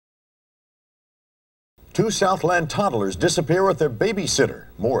Two Southland toddlers disappear with their babysitter.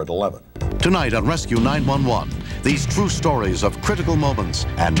 More at 11. Tonight on Rescue 911, these true stories of critical moments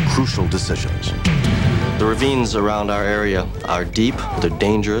and crucial decisions. The ravines around our area are deep, they're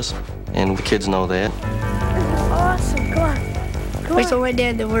dangerous, and the kids know that. Awesome, come on. We told my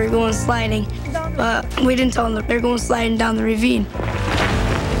dad that we were going sliding, but we didn't tell him that we were going sliding down the ravine.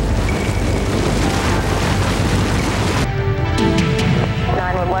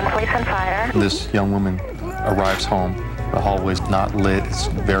 Police and fire. This young woman arrives home. The hallway's not lit, it's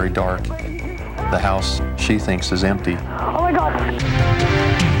very dark. The house, she thinks, is empty. Oh my God.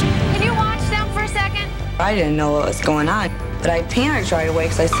 Can you watch them for a second? I didn't know what was going on, but I panicked right away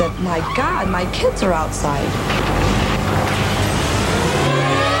because I said, my God, my kids are outside.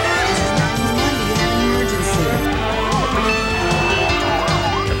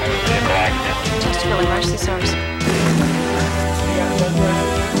 Just really emergency service.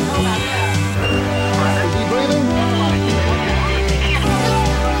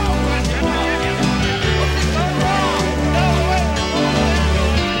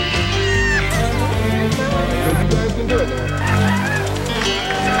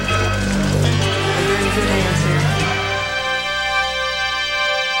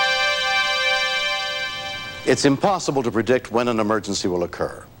 It's impossible to predict when an emergency will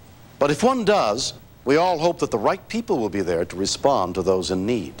occur. But if one does, we all hope that the right people will be there to respond to those in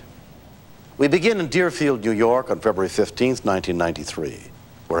need. We begin in Deerfield, New York on February 15th, 1993,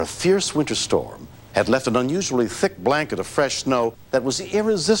 where a fierce winter storm had left an unusually thick blanket of fresh snow that was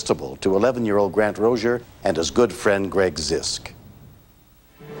irresistible to 11-year-old Grant Rozier and his good friend Greg Zisk.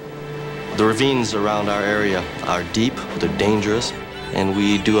 The ravines around our area are deep, they're dangerous, and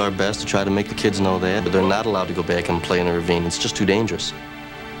we do our best to try to make the kids know that. But they're not allowed to go back and play in a ravine. It's just too dangerous.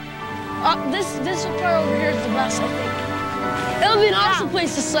 This part over here is the best, I think. It'll be an awesome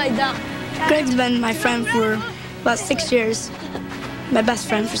place to slide down. Greg's been my friend for about 6 years. My best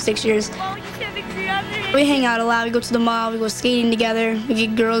friend for 6 years. We hang out a lot. We go to the mall, we go skating together, we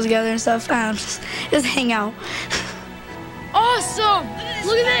get girls together and stuff. Just hang out. Awesome!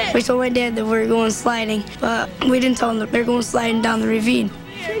 Look at this! We told my dad that we were going sliding, but we didn't tell him that we were going sliding down the ravine.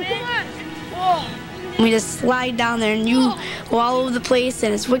 We just slide down there and you go all over the place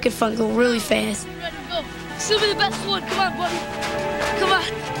and it's wicked fun, go really fast. Ready to go. This will be the best one. Come on, buddy. Come on.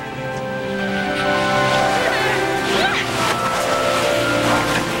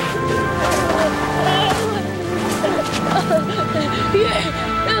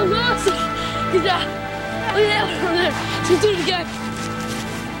 Yeah, that was awesome. Good job. Look at that one over there. Let's do it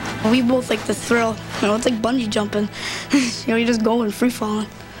again. We both like the thrill. You know, it's like bungee jumping. You just go and free falling.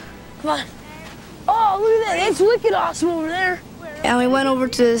 Come on. Oh, look at that. It's wicked awesome over there. And we went over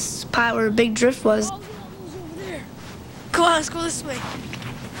to this spot where a big drift was. Oh, over there. Come on, let's go this way.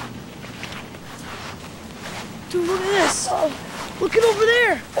 Dude, look at this. Oh, look at over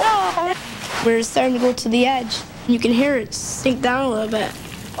there. Oh. We're starting to go to the edge. You can hear it sink down a little bit.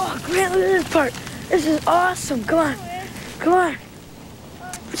 Oh, Grant, look at this part. This is awesome. Come on. Come on.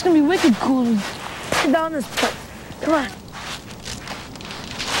 It's going to be wicked cool to get down this part. Come on.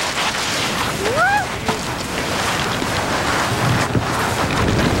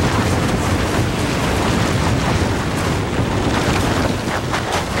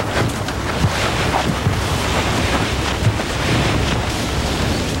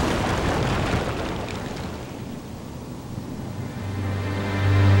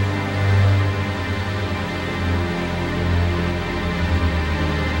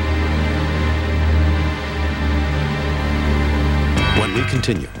 We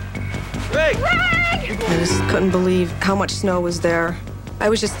continue. Greg! I just couldn't believe how much snow was there. I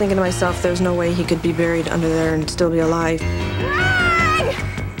was just thinking to myself, there's no way he could be buried under there and still be alive.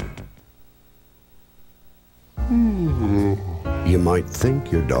 You might think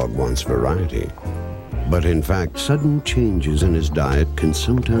your dog wants variety, but in fact, sudden changes in his diet can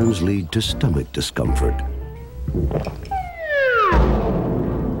sometimes lead to stomach discomfort.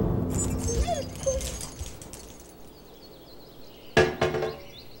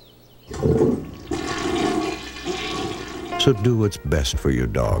 So do what's best for your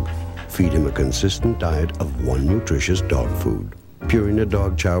dog. Feed him a consistent diet of one nutritious dog food. Purina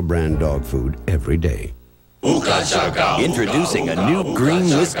Dog Chow brand dog food every day. Introducing a new green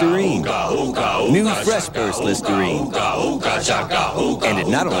Listerine. New Fresh Burst Listerine. And it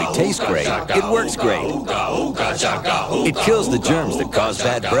not only tastes great, it works great. It kills the germs that cause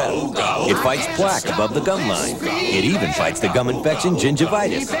bad breath. It fights plaque above the gum line. It even fights the gum infection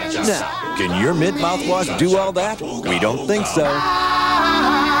gingivitis. Now, can your mint mouthwash do all that? We don't think so.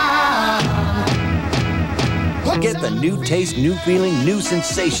 Get the new taste, new feeling, new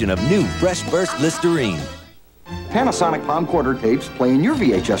sensation of new Fresh Burst Listerine. Panasonic camcorder tapes play in your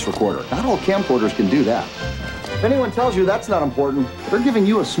VHS recorder. Not all camcorders can do that. If anyone tells you that's not important, they're giving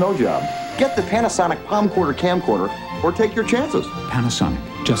you a snow job. Get the Panasonic Palmcorder camcorder or take your chances. Panasonic,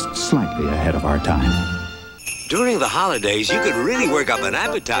 just slightly ahead of our time. During the holidays, you could really work up an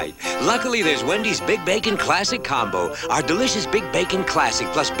appetite. Luckily, there's Wendy's Big Bacon Classic Combo. Our delicious Big Bacon Classic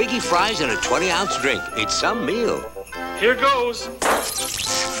plus Biggie Fries and a 20-ounce drink. It's some meal. Here goes.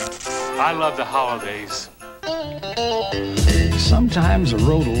 I love the holidays. Sometimes the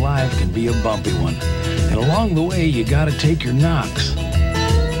road of life can be a bumpy one. And along the way, you gotta take your knocks.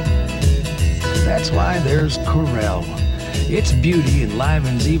 That's why there's Corelle. Its beauty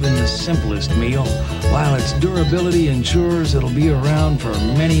enlivens even the simplest meal, while its durability ensures it'll be around for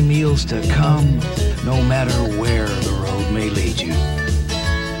many meals to come, no matter where the road may lead you.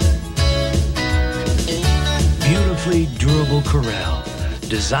 Beautifully durable Corelle,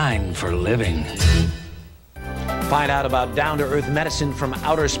 designed for living. Find out about down-to-earth medicine from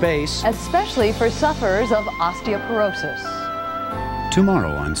outer space, especially for sufferers of osteoporosis.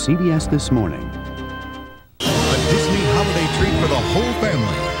 Tomorrow on CBS This Morning. A Disney holiday treat for the whole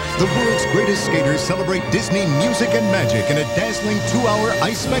family. The world's greatest skaters celebrate Disney music and magic in a dazzling 2-hour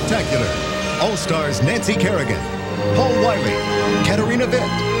ice spectacular. All-stars Nancy Kerrigan, Paul Wiley, Katarina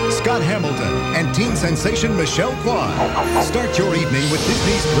Witt, Scott Hamilton, and teen sensation Michelle Kwan. Start your evening with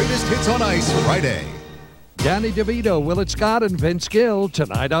Disney's greatest hits on ice Friday. Danny DeVito, Willett Scott, and Vince Gill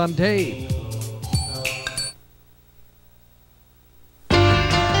tonight on tape.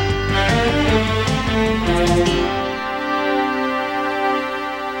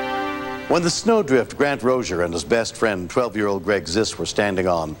 When the snowdrift Grant Rozier and his best friend, 12-year-old Greg Ziss, were standing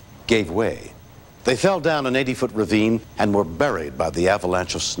on gave way, they fell down an 80-foot ravine and were buried by the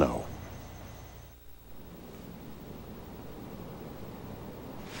avalanche of snow.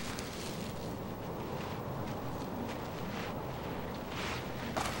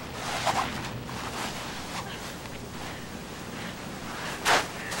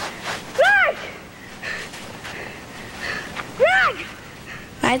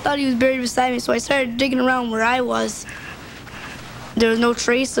 I thought he was buried beside me, so I started digging around where I was. There was no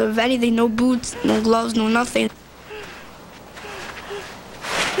trace of anything, no boots, no gloves, no nothing.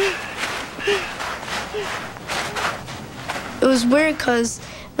 It was weird because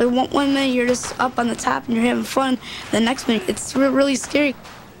one minute you're just up on the top and you're having fun, the next minute it's really scary.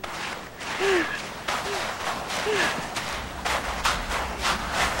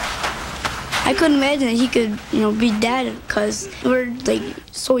 I couldn't imagine that he could, be dead because we're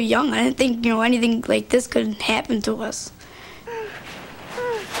so young. I didn't think, anything like this could happen to us.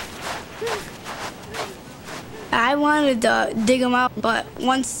 I wanted to dig him out, but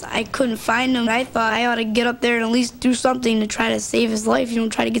once I couldn't find him, I thought I ought to get up there and at least do something to try to save his life,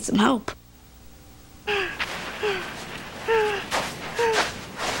 try to get some help.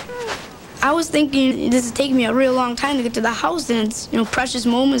 I was thinking this is taking me a real long time to get to the house, and it's precious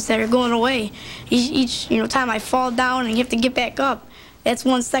moments that are going away. Each time I fall down and you have to get back up, that's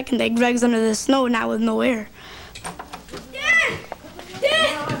 1 second that Greg's under the snow now with no air.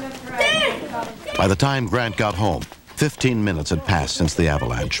 By the time Grant got home, 15 minutes had passed since the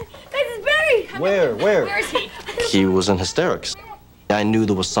avalanche. Where? Where is he? He was in hysterics. I knew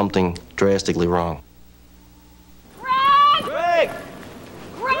there was something drastically wrong.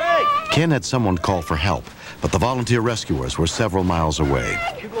 Ken had someone call for help, but the volunteer rescuers were several miles away.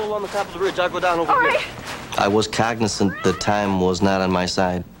 You go along the top of the ridge, I'll go down over here. I was cognizant that time was not on my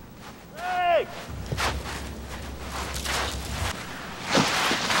side.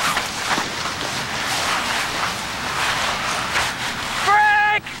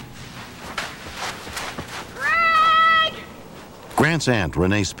 Grant's aunt,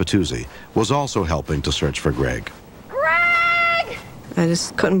 Renee Spatuzzi, was also helping to search for Greg. I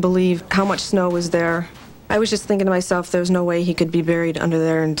just couldn't believe how much snow was there. I was just thinking to myself, there's no way he could be buried under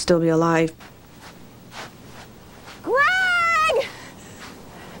there and still be alive. Greg!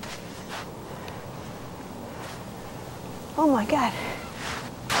 Oh my God.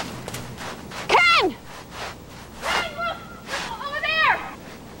 Ken! Greg, look! Over there!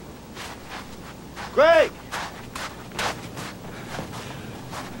 Greg!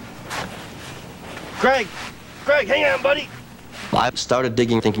 Greg, hang on, buddy. I started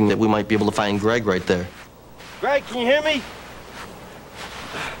digging thinking that we might be able to find Greg right there. Greg, can you hear me?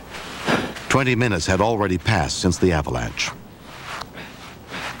 20 minutes had already passed since the avalanche.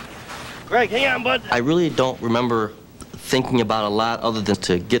 Greg, hang on, bud. I really don't remember thinking about a lot other than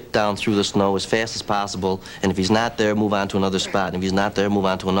to get down through the snow as fast as possible. And if he's not there, move on to another spot. And if he's not there, move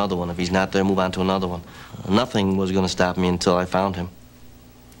on to another one. If he's not there, move on to another one. Nothing was going to stop me until I found him.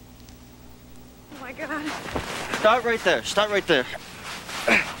 Oh my God. Start right there. Start right there.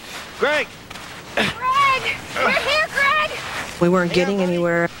 Greg! Greg! You're here, Greg! We weren't getting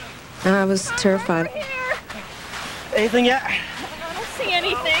anywhere, and I was terrified. Anything yet? I don't see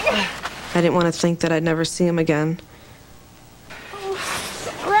anything. I didn't want to think that I'd never see him again.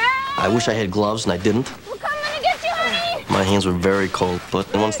 Greg! I wish I had gloves, and I didn't. We're coming to get you, honey! My hands were very cold,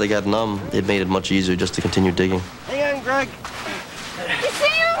 but once they got numb, it made it much easier just to continue digging. Hang on, Greg. You see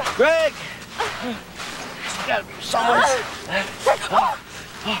him? Greg! He's gotta be somewhere.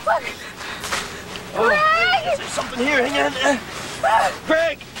 Look! Greg! There's something here. Hang on.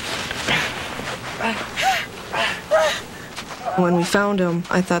 Greg! When we found him,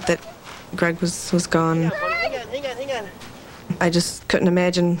 I thought that Greg was gone. Hang on. I just couldn't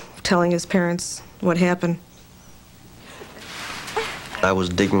imagine telling his parents what happened. I was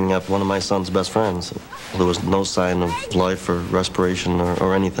digging up one of my son's best friends. There was no sign of life or respiration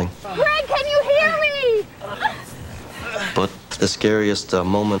or anything. Greg, can you hear me? But the scariest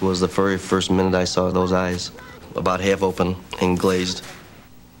moment was the very first minute I saw those eyes, about half open and glazed.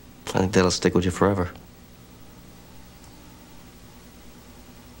 I think that'll stick with you forever.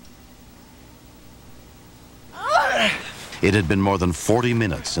 It had been more than 40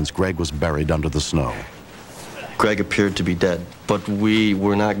 minutes since Greg was buried under the snow. Greg appeared to be dead, but we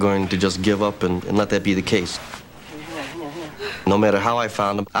were not going to just give up and let that be the case. No matter how I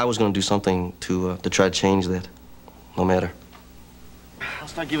found him, I was going to do something to try to change that, no matter. I'll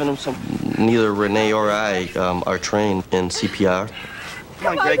start giving him some. Neither Renee or I are trained in CPR.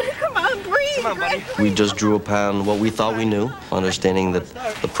 Come on, Greg. Come on, breathe, Come on, buddy. We just drew upon what we thought we knew, understanding that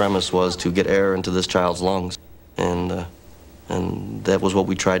the premise was to get air into this child's lungs. And that was what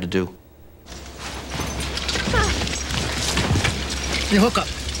we tried to do. You hook up.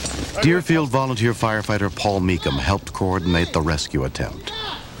 Deerfield volunteer firefighter Paul Meekum helped coordinate the rescue attempt.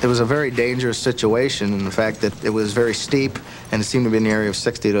 It was a very dangerous situation in the fact that it was very steep, and it seemed to be in the area of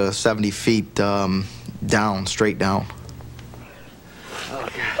 60 to 70 feet down, straight down.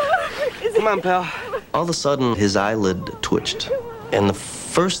 Come on, pal. All of a sudden, his eyelid twitched. And the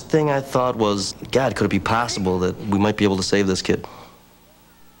first thing I thought was, God, could it be possible that we might be able to save this kid?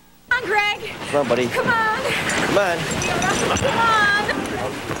 Come on, Greg. Come on, buddy. Come on. Come on. Come on.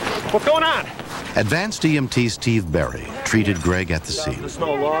 What's going on? Advanced EMT Steve Berry treated Greg at the scene. It's been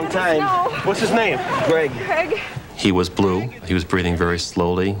a long time. What's his name? Greg. Greg. He was blue. He was breathing very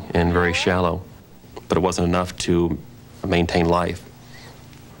slowly and very shallow, but it wasn't enough to maintain life.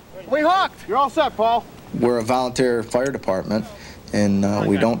 We hooked. You're all set, Paul. We're a volunteer fire department, and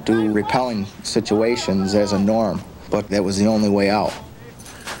we don't do repelling situations as a norm, but that was the only way out.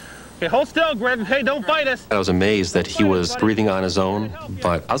 Okay, hold still, Greg. Hey, don't fight us. I was amazed that he was breathing on his own,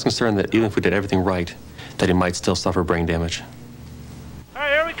 but I was concerned that even if we did everything right, that he might still suffer brain damage. All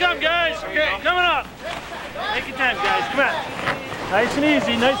right, here we come, guys. Okay, coming up. Take your time, guys. Come on. Nice and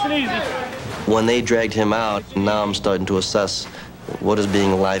easy, nice and easy. When they dragged him out, now I'm starting to assess, what does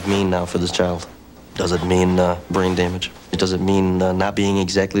being alive mean now for this child? Does it mean brain damage? Does it mean not being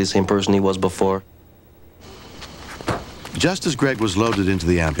exactly the same person he was before? Just as Greg was loaded into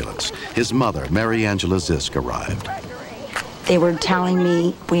the ambulance, his mother, Mary Angela Zisk, arrived. They were telling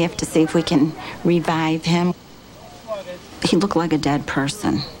me we have to see if we can revive him. He looked like a dead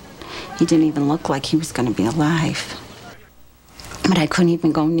person. He didn't even look like he was going to be alive. But I couldn't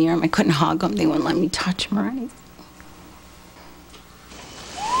even go near him. I couldn't hug him. They wouldn't let me touch him or anything.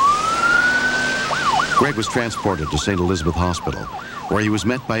 Greg was transported to St. Elizabeth Hospital, where he was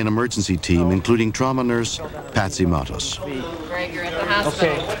met by an emergency team, including trauma nurse Patsy Matos. Greg, you're at the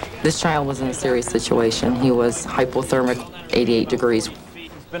hospital. Okay. This child was in a serious situation. He was hypothermic, 88 degrees. He's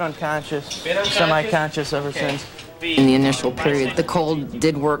been unconscious, semi-conscious ever since. In the initial period, the cold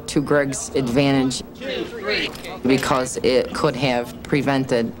did work to Greg's advantage because it could have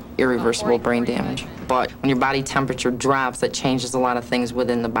prevented irreversible brain damage. But when your body temperature drops, that changes a lot of things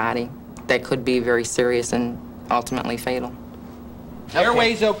within the body. That could be very serious and ultimately fatal.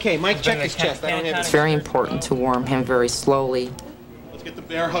 Airway's okay. Mike, check his chest. I don't have It's very important to warm him very slowly. Let's get the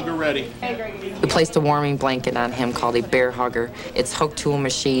bear hugger ready. We placed a warming blanket on him called a bear hugger. It's hooked to a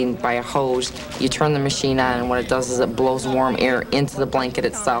machine by a hose. You turn the machine on, and what it does is it blows warm air into the blanket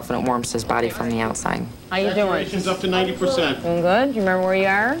itself, and it warms his body from the outside. How you doing? Saturation's up to 90%. Doing good? Do you remember where you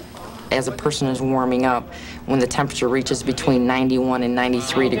are? As a person is warming up, when the temperature reaches between 91 and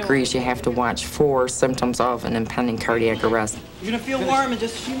 93 degrees, you have to watch for symptoms of an impending cardiac arrest. You're gonna feel warm in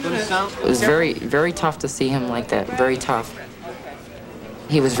just a few minutes. It was very, very tough to see him like that, very tough.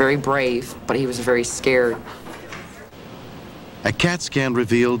 He was very brave, but he was very scared. A CAT scan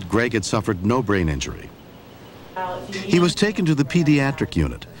revealed Greg had suffered no brain injury. He was taken to the pediatric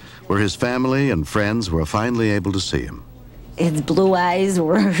unit, where his family and friends were finally able to see him. His blue eyes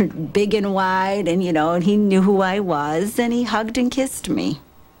were big and wide, and and he knew who I was, and he hugged and kissed me.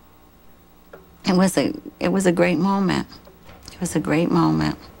 It was a great moment. It was a great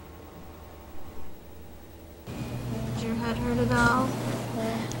moment. Did your head hurt at all?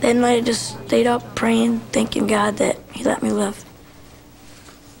 That night I just stayed up praying, thanking God that he let me live.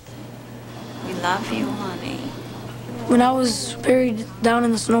 We love you, honey. When I was buried down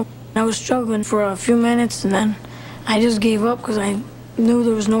in the snow, I was struggling for a few minutes, and then I just gave up because I knew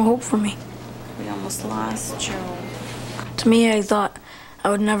there was no hope for me. We almost lost you. To me, I thought I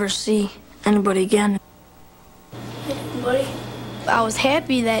would never see anybody again. I was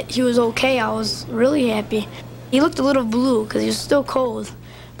happy that he was okay. I was really happy. He looked a little blue because he was still cold,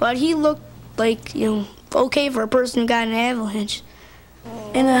 but he looked like, okay for a person who got an avalanche.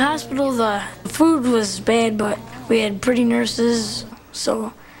 In the hospital, the food was bad, but we had pretty nurses,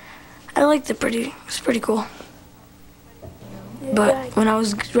 so I liked it it was pretty cool. But when I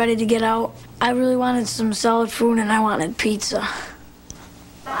was ready to get out, I really wanted some solid food and I wanted pizza.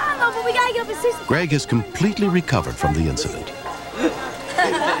 Greg has completely recovered from the incident.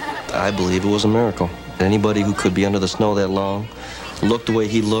 I believe it was a miracle. Anybody who could be under the snow that long, look the way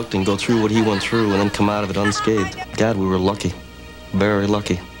he looked and go through what he went through and then come out of it unscathed. God, we were lucky. Very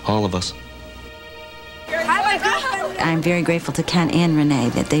lucky, all of us. I'm very grateful to Ken and Renee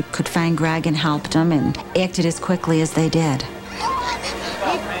that they could find Greg and helped him and acted as quickly as they did.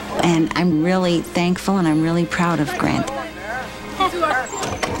 And I'm really thankful and I'm really proud of Grant.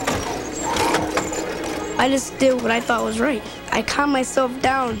 I just did what I thought was right. I calmed myself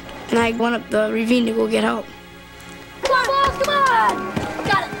down and I went up the ravine to go get help. Come on, come on!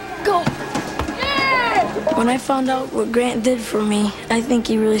 Got it, go! Yeah! When I found out what Grant did for me, I think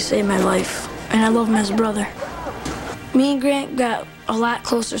he really saved my life. And I love him as a brother. Me and Grant got a lot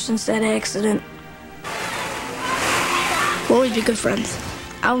closer since that accident. We'll always be good friends.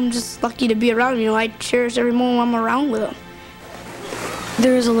 I'm just lucky to be around him. I cherish every moment I'm around with him.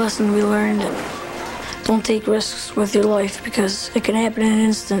 There is a lesson we learned. Don't take risks with your life because it can happen in an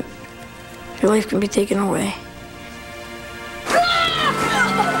instant. Your life can be taken away.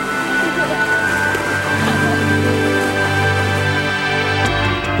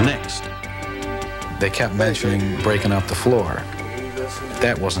 Next. They kept mentioning breaking up the floor.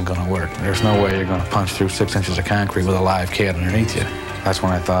 That wasn't going to work. There's no way you're going to punch through 6 inches of concrete with a live cat underneath you. That's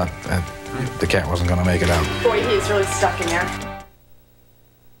when I thought that the cat wasn't going to make it out. Boy, he's really stuck in there.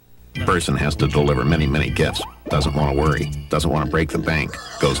 Person has to deliver many, many gifts. Doesn't want to worry. Doesn't want to break the bank.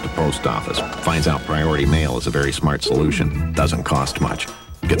 Goes to post office. Finds out priority mail is a very smart solution. Doesn't cost much.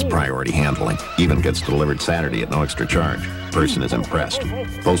 Gets priority handling. Even gets delivered Saturday at no extra charge. Person is impressed.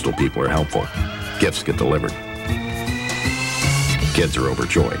 Postal people are helpful. Gifts get delivered. Kids are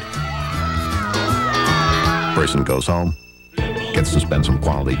overjoyed. Person goes home. Gets to spend some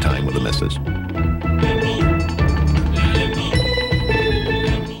quality time with the missus.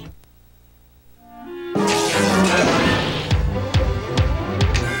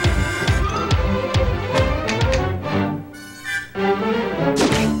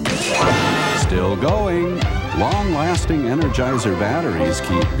 Still going. Long-lasting Energizer batteries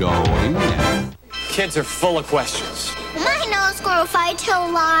keep going. Kids are full of questions. My nose gonna fight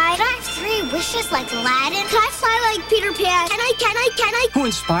till lie. Can I have 3 wishes like Aladdin? Can I fly like Peter Pan? Can I? Who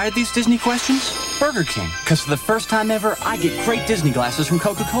inspired these Disney questions? Burger King. Because for the first time ever, I get great Disney glasses from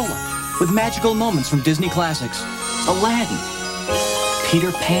Coca-Cola. With magical moments from Disney classics. Aladdin.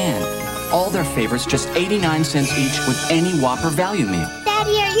 Peter Pan. All their favorites just 89 cents each with any Whopper value meal.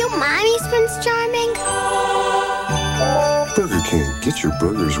 Daddy, are you Mommy's Prince Charming? Burger King. Get your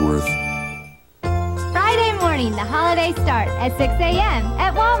burger's worth. Friday morning, the holidays start at 6 a.m.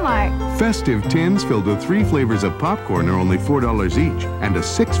 at Walmart. Festive tins filled with 3 flavors of popcorn are only $4 each, and a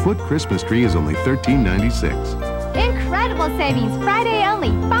 6-foot Christmas tree is only $13.96. Incredible savings Friday only,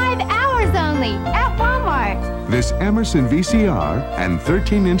 5 hours only at Walmart. This Emerson VCR and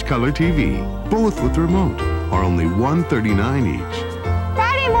 13-inch color TV, both with remote, are only $139 each.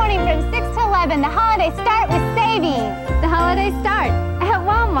 Friday morning from 6 to 11, the holidays start with savings. The holidays start at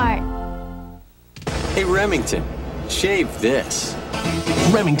Walmart. Hey, Remington, shave this.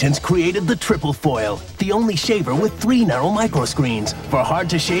 Remington's created the Triple Foil, the only shaver with 3 narrow microscreens for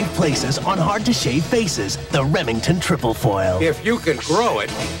hard-to-shave places on hard-to-shave faces. The Remington Triple Foil. If you can grow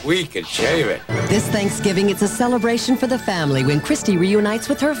it, we can shave it. This Thanksgiving, it's a celebration for the family when Christy reunites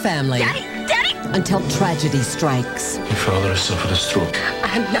with her family. Daddy! Daddy! Until tragedy strikes. Your father has suffered a stroke.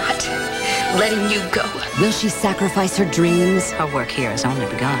 I'm not letting you go. Will she sacrifice her dreams? Our work here has only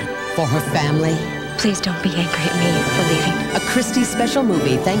begun. For her family? Please don't be angry at me for leaving. A Christie special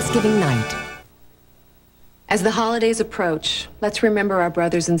movie, Thanksgiving night. As the holidays approach, let's remember our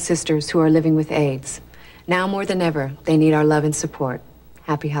brothers and sisters who are living with AIDS. Now more than ever, they need our love and support.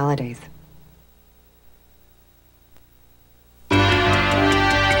 Happy holidays.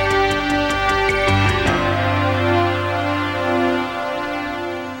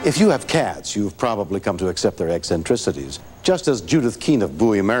 If you have cats, you've probably come to accept their eccentricities, just as Judith Keene of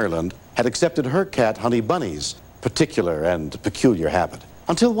Bowie, Maryland, had accepted her cat, Honey Bunny's, particular and peculiar habit.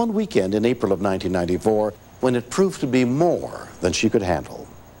 Until one weekend in April of 1994, when it proved to be more than she could handle.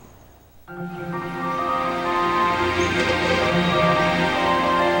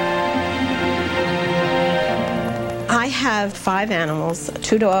 I have 5 animals,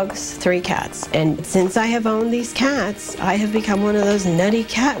 2 dogs, 3 cats. And since I have owned these cats, I have become one of those nutty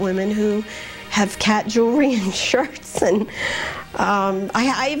cat women who have cat jewelry and shirts. And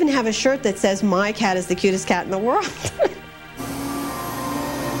I even have a shirt that says, "My cat is the cutest cat in the world."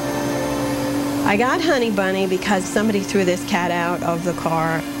 I got Honey Bunny because somebody threw this cat out of the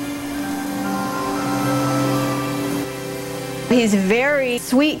car. He's a very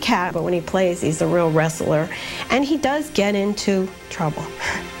sweet cat, but when he plays, he's a real wrestler. And he does get into trouble.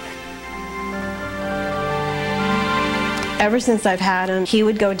 Ever since I've had him, he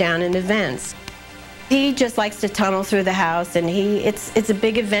would go down in events. He just likes to tunnel through the house, and it's a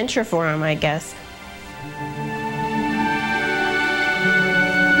big adventure for him, I guess.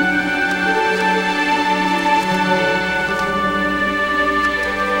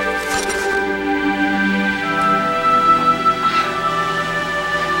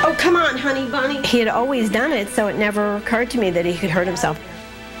 Come on, Honey Bunny. He had always done it, so it never occurred to me that he could hurt himself.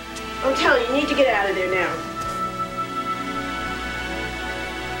 I'm telling you, you need to get out of there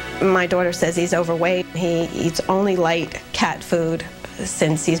now. My daughter says he's overweight. He eats only light cat food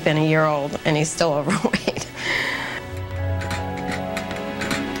since he's been a year old, and he's still overweight.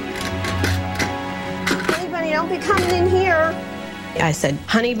 Honey Bunny, don't be coming in here. I said,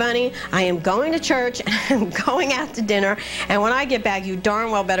 "Honey Bunny, I am going to church and I'm going out to dinner, and when I get back, you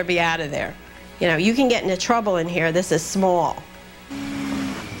darn well better be out of there. You know, you can get into trouble in here. This is small."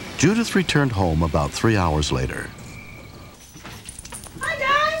 Judith returned home about 3 hours later. Hi,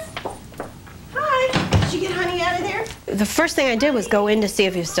 guys. Hi. Did you get Honey out of there? The first thing I did was go in to see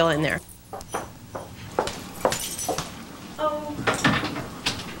if he was still in there.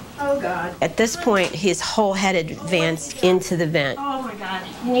 Oh, God. At this point, his whole head advanced into the vent. Oh, my God.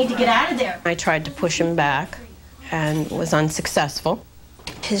 You need to get out of there. I tried to push him back and was unsuccessful.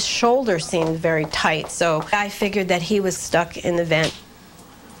 His shoulder seemed very tight, so I figured that he was stuck in the vent.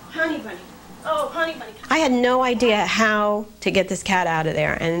 Honey Bunny. Oh, Honey Bunny. I had no idea how to get this cat out of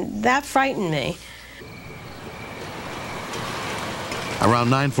there, and that frightened me. Around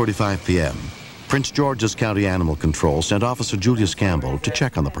 9:45 p.m., Prince George's County Animal Control sent Officer Julius Campbell to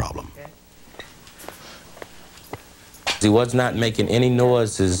check on the problem. He was not making any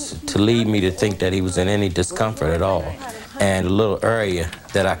noises to lead me to think that he was in any discomfort at all. And the little area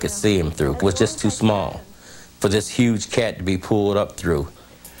that I could see him through was just too small for this huge cat to be pulled up through.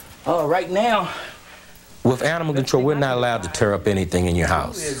 Oh, right now. With animal control, we're not allowed to tear up anything in your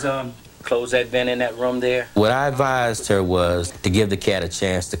house. Close that vent in that room there. What I advised her was to give the cat a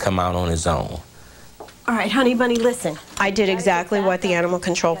chance to come out on his own. All right, Honey Bunny, listen. I did exactly what the animal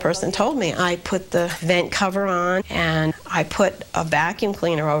control person told me. I put the vent cover on, and I put a vacuum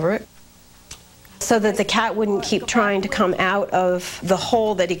cleaner over it so that the cat wouldn't keep trying to come out of the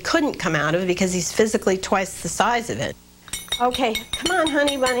hole that he couldn't come out of because he's physically twice the size of it. Okay, come on,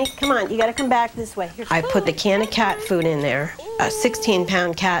 Honey Bunny, come on. You gotta come back this way. I put the can of cat food in there. A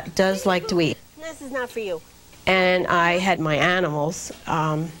 16-pound cat does like to eat. This is not for you. And I had my animals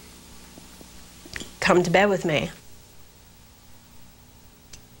come to bed with me.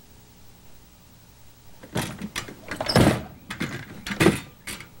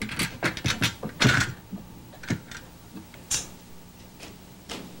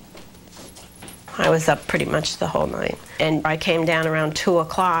 I was up pretty much the whole night. And I came down around 2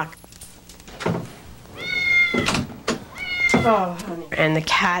 o'clock. Oh, honey. And the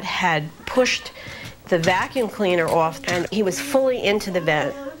cat had pushed the vacuum cleaner off, and he was fully into the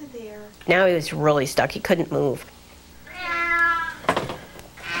vent. Now he was really stuck. He couldn't move.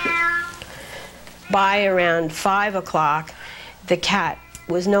 By around 5 o'clock, the cat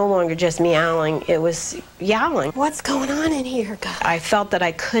was no longer just meowing, it was yowling. What's going on in here, God? I felt that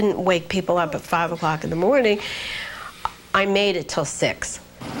I couldn't wake people up at 5 o'clock in the morning. I made it till 6.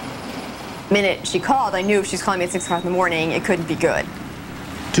 The minute she called, I knew if she was calling me at 6 o'clock in the morning, it couldn't be good.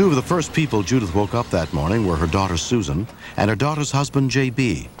 Two of the first people Judith woke up that morning were her daughter Susan and her daughter's husband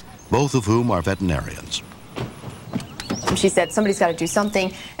J.B., both of whom are veterinarians. She said, somebody's got to do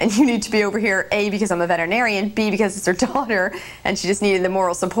something, and you need to be over here, A, because I'm a veterinarian, B, because it's her daughter, and she just needed the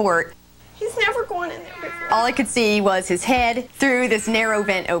moral support. He's never gone in there before. All I could see was his head through this narrow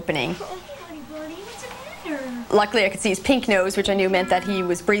vent opening. Luckily, I could see his pink nose, which I knew meant that he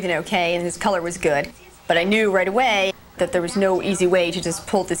was breathing okay and his color was good. But I knew right away that there was no easy way to just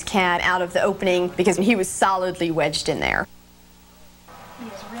pull this cat out of the opening because he was solidly wedged in there.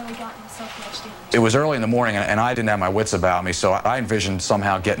 It was early in the morning, and I didn't have my wits about me, so I envisioned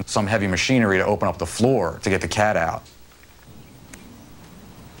somehow getting some heavy machinery to open up the floor to get the cat out.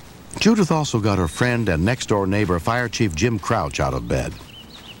 Judith also got her friend and next-door neighbor, Fire Chief Jim Crouch, out of bed.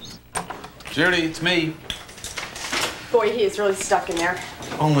 Judy, it's me. Boy, he is really stuck in there.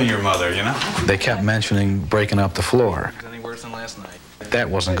 Only your mother, you know? They kept mentioning breaking up the floor. Any worse than last night? That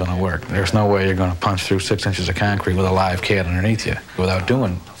wasn't going to work. There's no way you're going to punch through 6 inches of concrete with a live cat underneath you without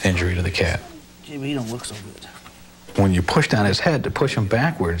doing injury to the cat. Jimmy, he don't look so good. When you pushed on his head to push him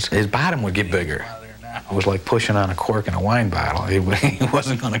backwards, his bottom would get bigger. It was like pushing on a cork in a wine bottle. He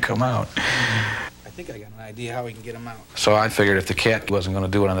wasn't going to come out. I think I got an idea how we can get him out. So I figured if the cat wasn't going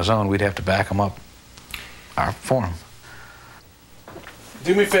to do it on his own, we'd have to back him up for him.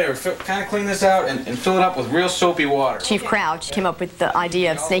 Do me a favor, kind of clean this out and fill it up with real soapy water. Chief Crouch came up with the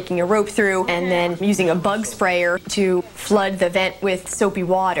idea of snaking a rope through and then using a bug sprayer to flood the vent with soapy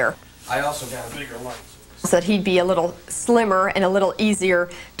water. I also got a bigger light. So that he'd be a little slimmer and a little easier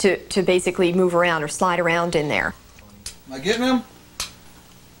to basically move around or slide around in there. Am I getting him?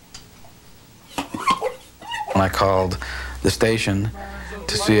 When I called the station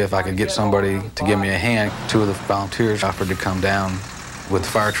to see if I could get somebody to give me a hand, 2 of the volunteers offered to come down with the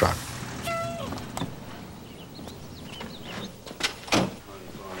fire truck.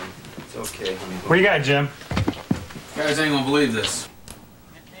 It's okay, honey. What you got, Jim? You guys ain't gonna believe this.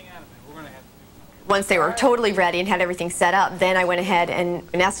 Once they were totally ready and had everything set up, then I went ahead and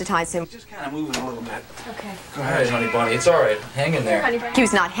anesthetized him. Just kind of moving a little bit. Okay. Go ahead, honey bunny. It's all right. Hang in there. He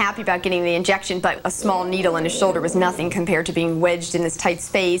was not happy about getting the injection, but a small needle in his shoulder was nothing compared to being wedged in this tight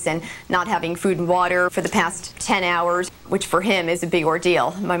space and not having food and water for the past 10 hours, which for him is a big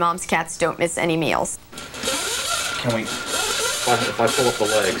ordeal. My mom's cats don't miss any meals. Can we, if I pull up the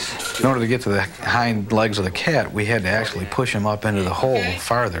legs? In order to get to the hind legs of the cat, we had to actually push him up into the hole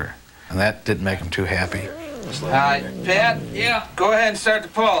farther, and that didn't make him too happy. All right, Pat, yeah, go ahead and start the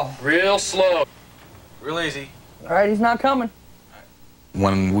pull. Real slow. Real easy. All right, he's not coming.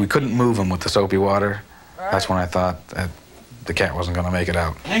 When we couldn't move him with the soapy water, that's when I thought that the cat wasn't going to make it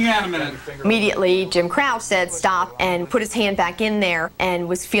out. Hang on a minute. Immediately, Jim Crouch said stop and put his hand back in there and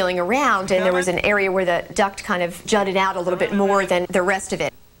was feeling around, and there was an area where the duct kind of jutted out a little bit more than the rest of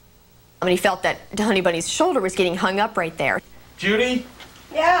it. And he felt that Honey Bunny's shoulder was getting hung up right there. Judy?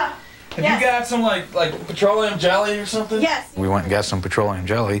 Yeah. Have you got some like petroleum jelly or something? Yes. We went and got some petroleum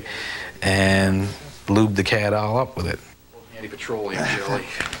jelly and lubed the cat all up with it. Handy petroleum jelly.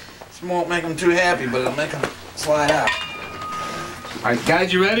 This won't make him too happy, but it'll make him slide out. All right,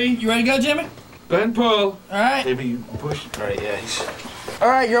 guys, you ready? You ready to go, Jimmy? Go ahead and pull. All right. Maybe you push. All right, yeah. All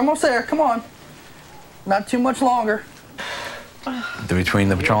right, you're almost there. Come on. Not too much longer. Between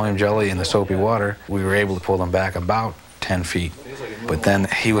the petroleum jelly and the soapy water, we were able to pull them back about 10 feet. But then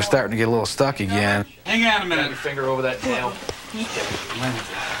he was starting to get a little stuck again. Hang on a minute. Your finger over that nail.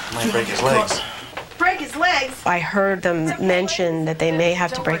 Might break his legs. Break his legs? I heard them mention that they may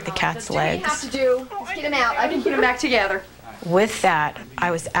have to break the cat's legs. What do you have to do? Let's get him out. I can put him back together. With that,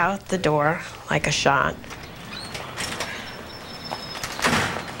 I was out the door like a shot.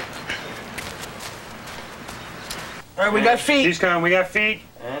 All right, we got feet. He's coming. We got feet.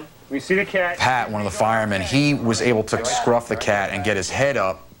 We see the cat. Pat, one of the firemen, he was able to scruff the cat and get his head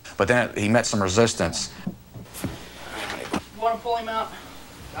up, but then he met some resistance. You want to pull him out?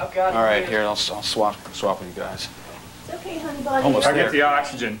 I've got it. All right, here, I'll swap with you guys. It's okay, Honey Bunny. Almost I get the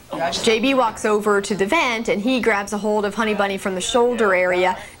oxygen. JB walks over to the vent and he grabs a hold of Honey Bunny from the shoulder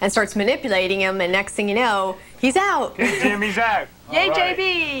area and starts manipulating him, and next thing you know, he's out. Jimmy's out. Yay, right.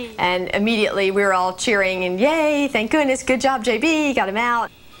 JB! And immediately we were all cheering and yay, thank goodness, good job, JB, got him out.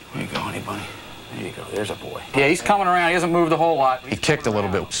 There you go, Honey Bunny. There you go, there's a boy. Yeah, he's coming around, he hasn't moved a whole lot. He kicked a little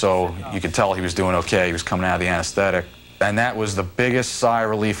bit, so you could tell he was doing okay. He was coming out of the anesthetic. And that was the biggest sigh of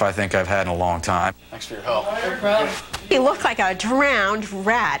relief I think I've had in a long time. Thanks for your help. He looked like a drowned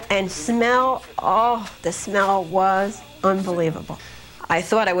rat, and smell, oh, the smell was unbelievable. I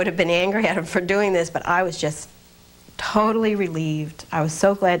thought I would have been angry at him for doing this, but I was just totally relieved. I was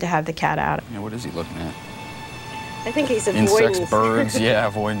so glad to have the cat out. Yeah, what is he looking at? I think he's avoidance. Insects, birds, yeah,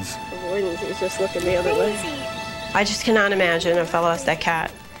 avoidance. Avoidance, he's just looking the other way. I just cannot imagine if I lost that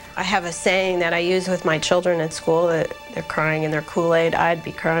cat. I have a saying that I use with my children at school that they're crying in their Kool-Aid. I'd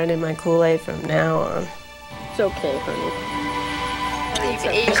be crying in my Kool-Aid from now on. It's okay, honey.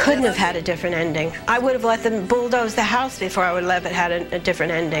 It couldn't have had a different ending. I would have let them bulldoze the house before I would let it had a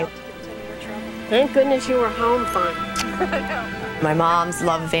different ending. Thank goodness you were home fine. My mom's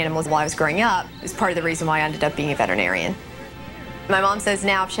love of animals while I was growing up is part of the reason why I ended up being a veterinarian. My mom says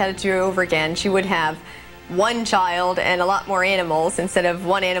now if she had to do it over again, she would have one child and a lot more animals instead of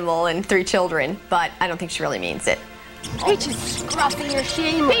one animal and 3 children, but I don't think she really means it. Peaches, scruffing your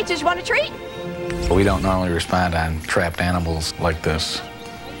shame. Peaches, you want a treat? We don't normally respond on trapped animals like this,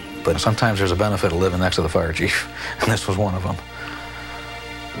 but sometimes there's a benefit of living next to the fire chief, and this was one of them.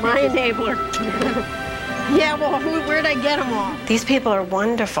 My enabler. Yeah, well, where'd I get them all? These people are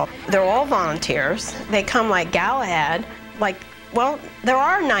wonderful. They're all volunteers. They come like Galahad, like, well, there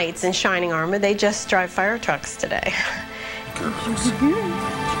are knights in shining armor. They just drive fire trucks today.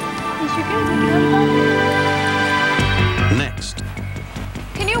 Next.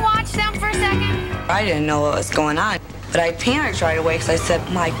 Can you watch them for a second? I didn't know what was going on, but I panicked right away because I said,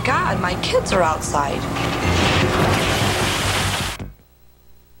 my God, my kids are outside.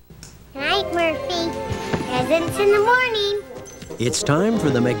 Night, Murphy. Presents in the morning. It's time for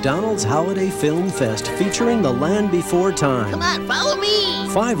the McDonald's Holiday Film Fest featuring The Land Before Time. Come on, follow me.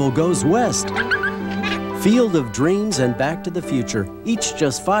 Five-O Goes West. Field of Dreams and Back to the Future, each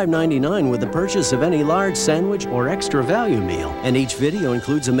just $5.99 with the purchase of any large sandwich or extra value meal. And each video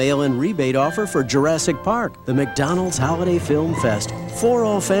includes a mail-in rebate offer for Jurassic Park. The McDonald's Holiday Film Fest. 4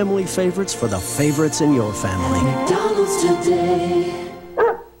 all-family favorites for the favorites in your family. McDonald's today.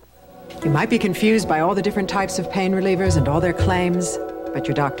 You might be confused by all the different types of pain relievers and all their claims, but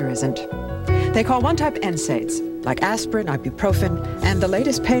your doctor isn't. They call one type NSAIDs, like aspirin, ibuprofen, and the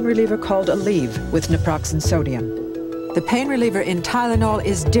latest pain reliever called Aleve with naproxen sodium. The pain reliever in Tylenol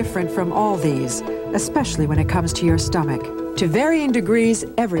is different from all these, especially when it comes to your stomach. To varying degrees,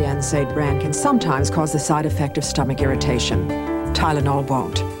 every NSAID brand can sometimes cause the side effect of stomach irritation. Tylenol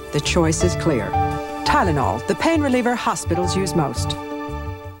won't. The choice is clear. Tylenol, the pain reliever hospitals use most.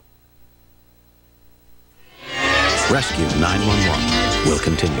 Rescue 911 will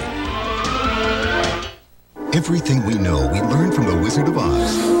continue. Everything we know, we learned from The Wizard of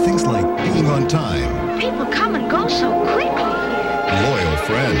Oz. Things like being on time. People come and go so quickly here. Loyal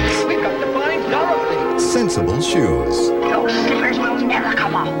friends. We've got to find Dorothy. Sensible shoes. Those slippers will never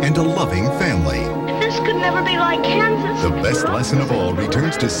come off. And a loving family. This could never be like Kansas. The best lesson of all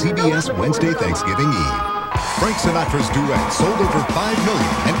returns to CBS Wednesday Thanksgiving Eve. Frank Sinatra's duet sold over $5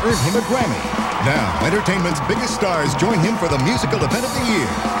 million and earned him a Grammy. Now, entertainment's biggest stars join him for the musical event of the year.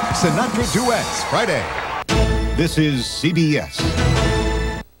 Sinatra Duets, Friday. This is CBS.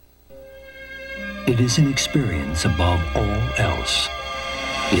 It is an experience above all else.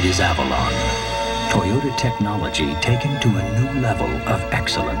 It is Avalon. Toyota technology taken to a new level of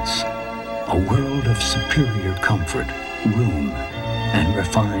excellence. A world of superior comfort, room, and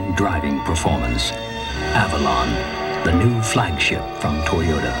refined driving performance. Avalon, the new flagship from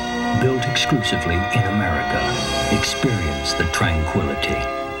Toyota. Built exclusively in America. Experience the tranquility.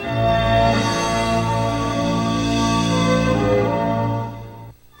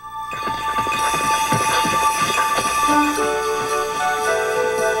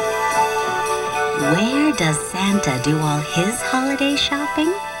 Where does Santa do all his holiday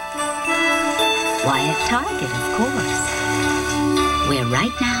shopping? Why, at Target, of course. Where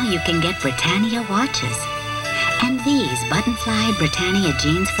right now you can get Britannia watches. And these button-fly Britannia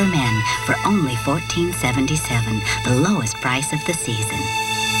jeans for men for only $14.77, the lowest price of the season.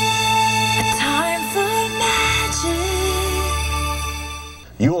 A time for magic.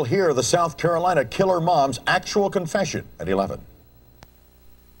 You will hear the South Carolina killer mom's actual confession at 11.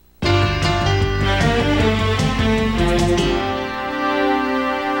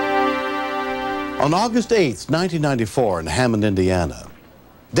 On August 8th, 1994, in Hammond, Indiana,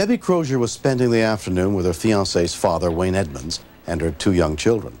 Debbie Crozier was spending the afternoon with her fiancé's father, Wayne Edmonds, and her 2 young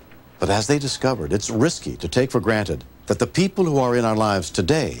children. But as they discovered, it's risky to take for granted that the people who are in our lives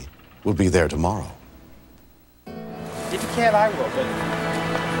today will be there tomorrow. If you can't, I will, but,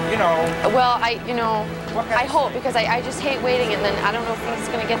 you know... Well, I hope, because I just hate waiting, and then I don't know if he's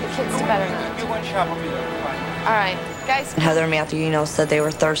going to get the kids to bed or not. Do one shot, we'll be there. Fine. All right. Guys. Heather and Matthew, you know, said they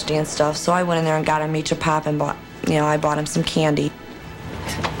were thirsty and stuff, so I went in there and got them each a pop and bought, you know, I bought them some candy.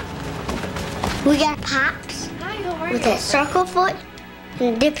 We got Pops with a circle foot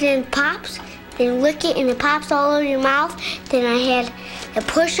and dip it in Pops, then lick it and it pops all over your mouth. Then I had the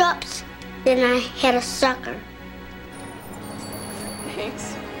push-ups, then I had a sucker.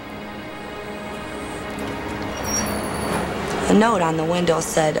 Thanks. A note on the window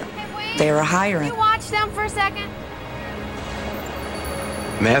said they were hiring. Can you watch them for a second?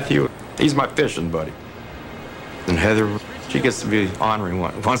 Matthew, he's my fishing buddy. And Heather, she gets to be honoring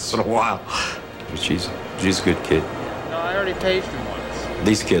one once in a while. But she's a good kid. No, I already paged him once.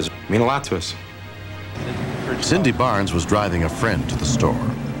 These kids mean a lot to us. Cindy Barnes was driving a friend to the store.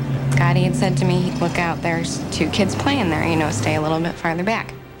 Scotty had said to me, look out, there's 2 kids playing there, you know, stay a little bit farther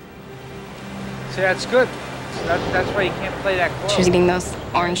back. See, that's good. That's why you can't play that close. She was eating those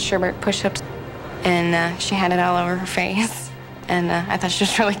orange sherbet push-ups, and she had it all over her face. And I thought she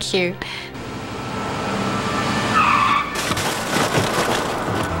was really cute.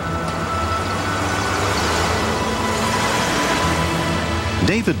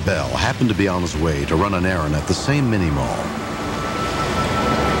 David Bell happened to be on his way to run an errand at the same mini-mall.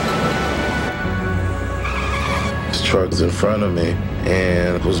 This truck was in front of me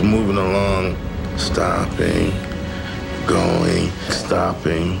and was moving along, stopping, going,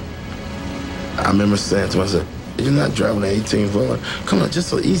 stopping. I remember saying to myself, you're not driving an 18-wheeler. Come on, just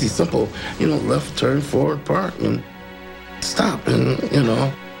so easy, simple, you know, left turn, forward, park, and stop, and, you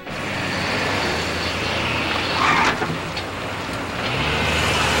know.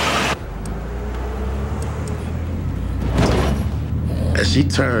 As she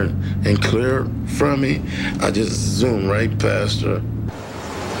turned and cleared from me, I just zoomed right past her.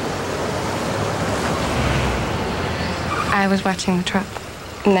 I was watching the truck,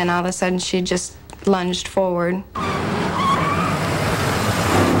 and then all of a sudden she just lunged forward.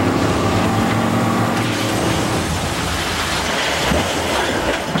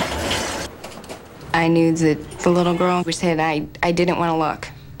 I knew that the little girl said I didn't want to look.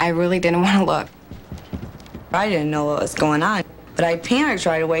 I really didn't want to look. I didn't know what was going on, but I panicked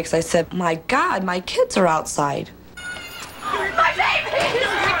right away because I said, my God, my kids are outside.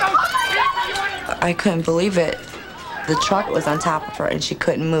 I couldn't believe it. The truck was on top of her and she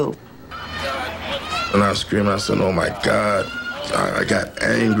couldn't move. And I screamed, I said, oh my God. I got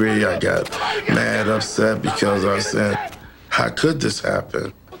angry, I got mad, upset because I said, how could this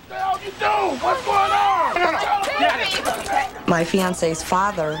happen? What the hell you do? What's going on? My fiance's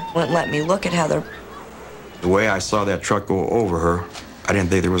father wouldn't let me look at Heather. The way I saw that truck go over her, I didn't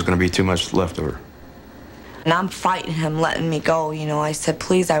think there was going to be too much left of her. And I'm fighting him, letting me go. You know, I said,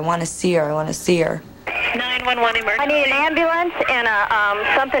 please, I want to see her. I want to see her. 911 emergency. I need an ambulance and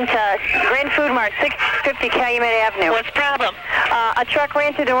something to Grand Food Mart, 650 Calumet Avenue. What's the problem? A truck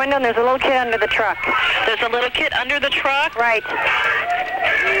ran through the window and there's a little kid under the truck. There's a little kid under the truck? Right.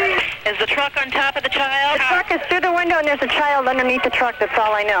 Is the truck on top of the child? The truck is through the window and there's a child underneath the truck. That's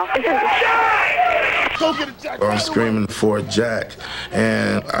all I know. I'm screaming for Jack,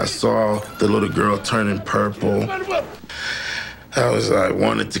 and I saw the little girl turning purple. I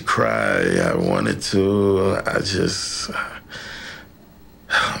wanted to cry. I wanted to.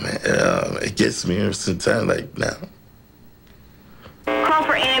 Oh man, it gets me sometimes like now. Call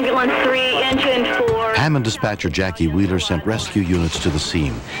for ambulance 3, engine 4. Hammond dispatcher Jackie Wheeler sent rescue units to the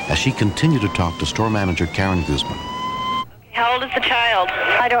scene as she continued to talk to store manager Karen Guzman. How old is the child?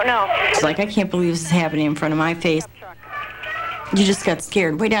 I don't know. It's like, I can't believe this is happening in front of my face. You just got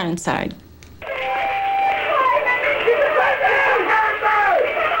scared way down inside.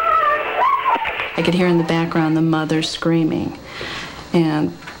 I could hear in the background the mother screaming.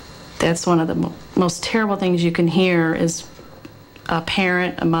 And that's one of the most terrible things you can hear is a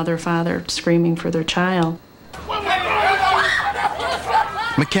parent, a mother, father screaming for their child.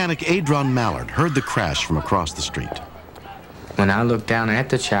 Mechanic Adron Mallard heard the crash from across the street. When I looked down at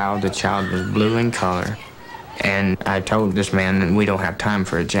the child was blue in color. And I told this man, we don't have time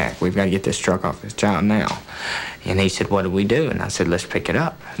for a jack. We've got to get this truck off this child now. And he said, what do we do? And I said, let's pick it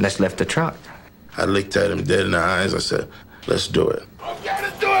up. Let's lift the truck. I looked at him dead in the eyes. I said, let's do it. Okay,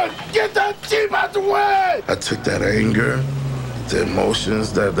 let's do it. Get that Jeep out the way. I took that anger, the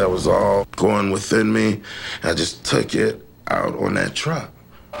emotions that was all going within me. I just took it out on that truck.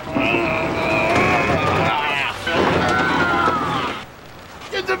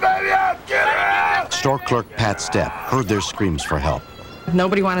 Get the baby out. Get her out. Store clerk Pat Stepp heard their screams for help.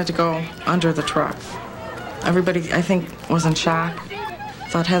 Nobody wanted to go under the truck. Everybody, I think, was in shock.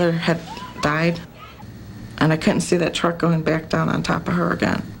 Thought Heather had died. And I couldn't see that truck going back down on top of her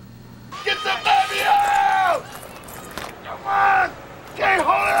again. Get the baby out!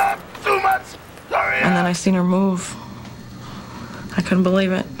 then I seen her move. I couldn't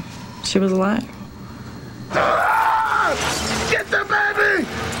believe it. She was alive. Get the baby!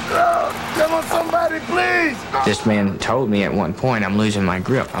 Come on, somebody, please! This man told me at one point, I'm losing my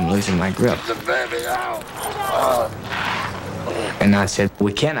grip, I'm losing my grip. Get the baby out! And I said,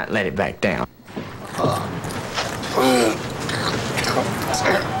 we cannot let it back down.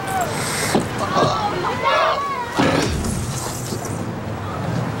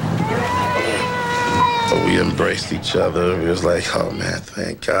 We embraced each other. It was like, oh man,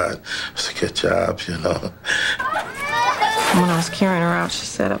 thank God. It's a good job, you know. When I was carrying her out, she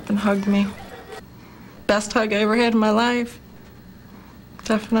sat up and hugged me. Best hug I ever had in my life.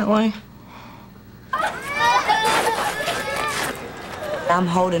 Definitely. I'm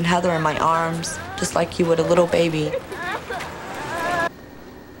holding Heather in my arms, just like you would a little baby.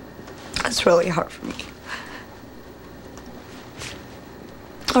 It's really hard for me.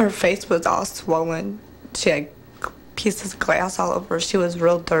 Her face was all swollen. She had pieces of glass all over her. She was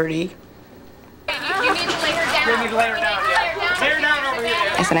real dirty. You need to lay her down. You need to lay her down, yeah. Lay her down over here.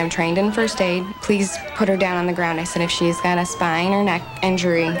 I said, I'm trained in first aid. Please put her down on the ground. I said, if she's got a spine or neck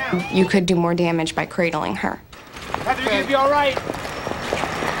injury, you could do more damage by cradling her. Heather, you're gonna be all right.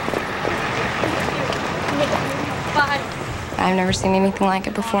 I've never seen anything like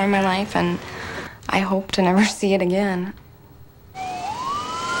it before in my life, and I hope to never see it again.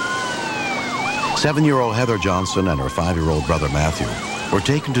 7-year-old Heather Johnson and her 5-year-old brother Matthew were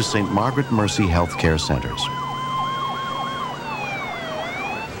taken to St. Margaret Mercy Health Care Centers.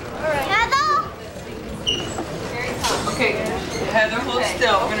 Heather? Okay, Heather, hold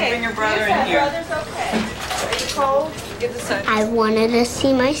still. We're going to bring your brother in here. Are you cold? I wanted to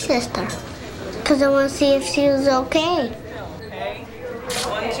see my sister because I want to see if she was okay. Okay.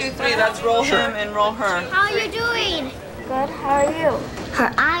 1, 2, 3. Let's roll him and roll her. How are you doing? Good. How are you?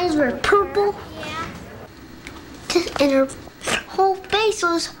 Her eyes were purple. And her whole face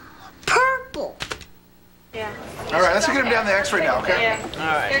was purple. Yeah. All right, let's get him down the X-ray now, okay? Yeah.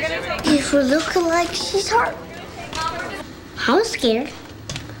 All right. She's looking like she's hurt. I was scared.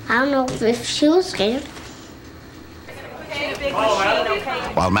 I don't know if she was scared.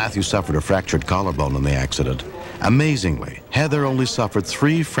 While Matthew suffered a fractured collarbone in the accident, amazingly, Heather only suffered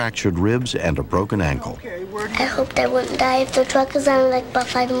 3 fractured ribs and a broken ankle. I hoped I wouldn't die. If the truck was on like about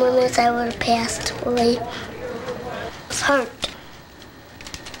 5 more minutes, I would have passed away. It's hurt.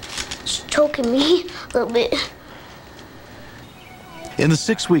 It's choking me a little bit. In the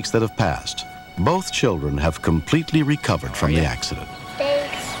 6 weeks that have passed, both children have completely recovered from the accident.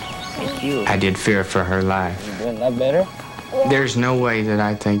 Thanks. I did fear for her life. Doing that better? There's no way that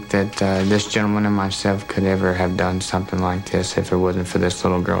I think that this gentleman and myself could ever have done something like this if it wasn't for this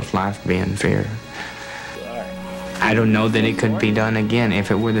little girl's life being feared. I don't know that it could be done again if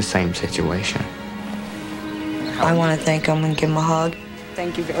it were the same situation. I want to thank him and give him a hug.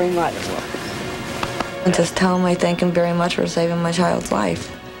 Thank you very much. And just tell him I thank him very much for saving my child's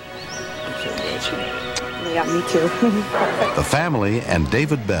life. Yeah, me too. The family and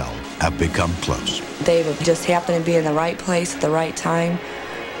David Bell have become close. David just happened to be in the right place at the right time.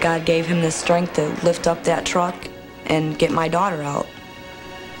 God gave him the strength to lift up that truck and get my daughter out.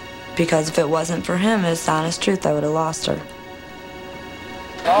 Because if it wasn't for him, it's the honest truth, I would have lost her.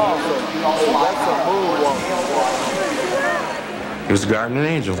 He was a guardian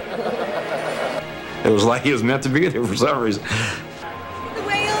angel. It was like he was meant to be there for some reason.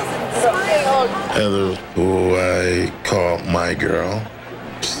 Heather, who I call my girl,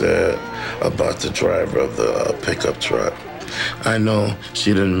 said about the driver of the pickup truck, I know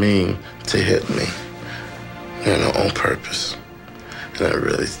she didn't mean to hit me, you know, on purpose. And it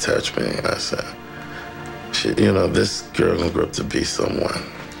really touched me. I said, this girl gonna grow up to be someone.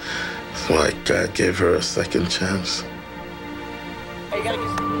 It's like God gave her a second chance.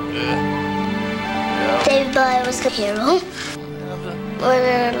 David Bell was a hero.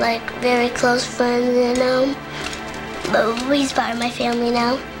 We're like very close friends, and but he's part of my family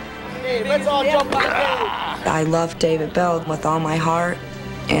now. Hey, let's all jump on. I love David Bell with all my heart,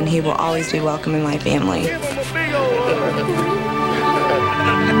 and he will always be welcome in my family.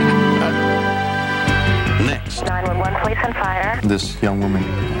 Next. 911, police and fire. This young woman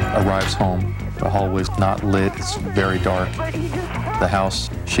arrives home. The hallway's not lit. It's very dark. The house,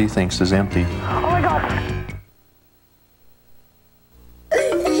 she thinks, is empty. Oh my God.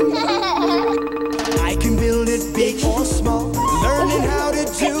 I can build it big or small, learning how to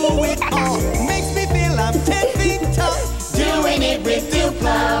do it all. Makes me feel I'm 10 feet tall, doing it with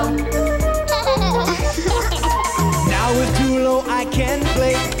Duplo. Now with Dulo I can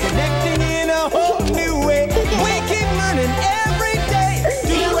play, connecting in a whole new way. We keep learning every day,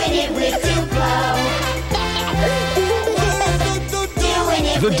 doing it with Duplo.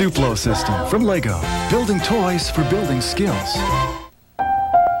 The Duplo system from Lego. Building toys for building skills.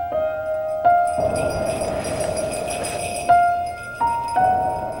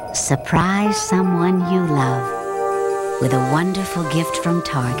 Surprise someone you love with a wonderful gift from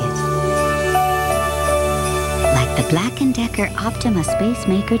Target. Like the Black & Decker Optima Space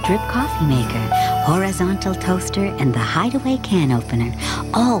Maker Drip Coffee Maker, horizontal toaster, and the Hideaway can opener.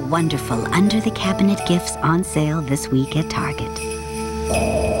 All wonderful under-the-cabinet gifts on sale this week at Target.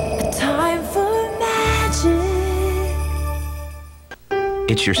 Time for magic.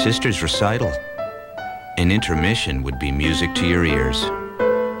 It's your sister's recital. An intermission would be music to your ears.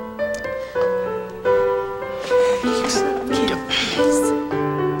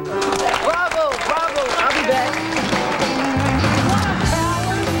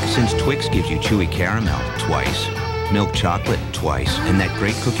 Since Twix gives you chewy caramel twice, milk chocolate twice, and that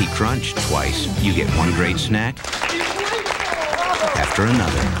great cookie crunch twice, you get one great snack after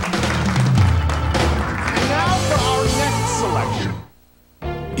another. Now for our next selection.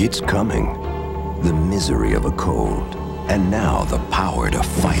 It's coming. The misery of a cold. And now the power to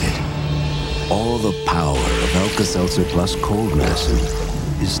fight it. All the power of Alka-Seltzer Plus cold medicine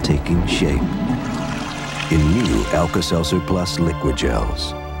is taking shape. In new Alka-Seltzer Plus liquid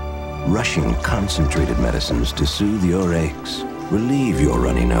gels. Rushing concentrated medicines to soothe your aches, relieve your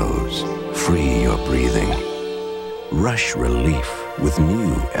runny nose, free your breathing. Rush relief with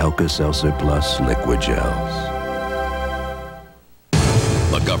new Alka-Seltzer Plus liquid gels.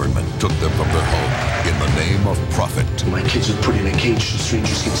 The government took them from their home in the name of profit. My kids are put in a cage so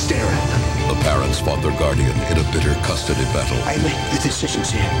strangers can stare at them. The parents fought their guardian in a bitter custody battle. I make the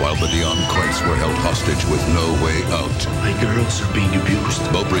decisions here. While the Dion Quints were held hostage with no way out. My girls are being abused.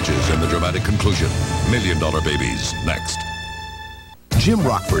 Bo Bridges in the dramatic conclusion. $1 Million Babies, next. Jim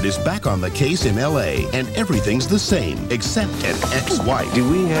Rockford is back on the case in L.A., and everything's the same, except an ex-wife. Do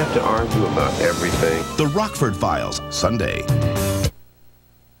we have to argue about everything? The Rockford Files, Sunday.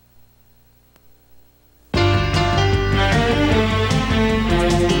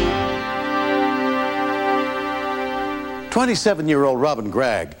 "27-year-old Robin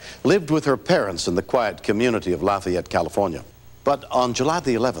Gregg lived with her parents in the quiet community of Lafayette, California. But on July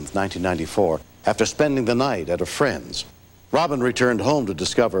the 11th, 1994, after spending the night at a friend's, Robin returned home to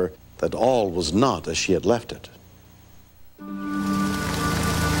discover that all was not as she had left it.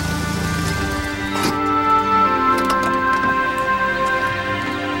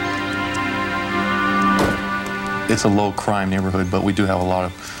 It's a low crime neighborhood, but we do have a lot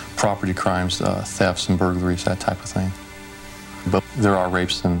of property crimes, thefts and burglaries, that type of thing. But there are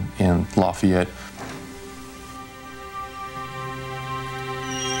rapes in Lafayette.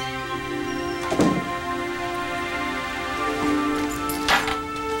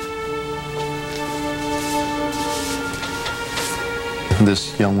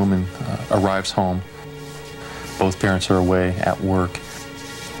 This young woman arrives home. Both parents are away at work.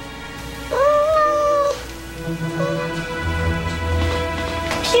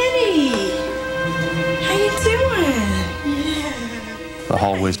 Kitty! How you doing? The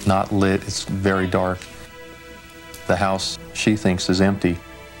hallway's not lit, it's very dark. The house, she thinks, is empty.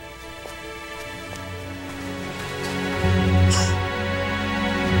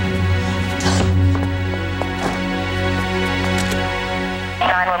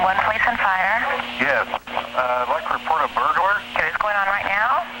 Yes. I'd like to report a burglar. Okay, what's going on right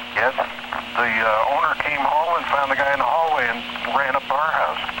now? Yes. The owner came home and found the guy in the hallway and ran up to our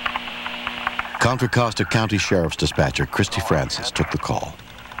house. Contra Costa County Sheriff's Dispatcher Christy Francis took the call.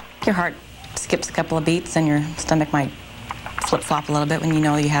 Your heart skips a couple of beats and your stomach might flip-flop a little bit when you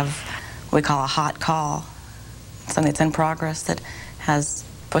know you have what we call a hot call, something that's in progress that has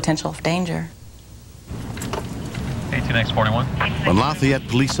potential danger. 18X41. When Lafayette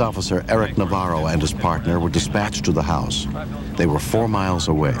police officer Eric Navarro and his partner were dispatched to the house, they were 4 miles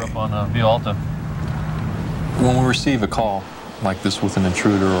away. Up on View Alta. When we receive a call like this with an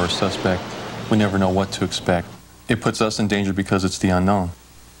intruder or a suspect, we never know what to expect. It puts us in danger because it's the unknown.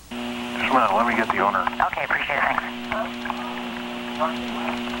 Just a minute, let me get the owner. Okay, appreciate it, thanks.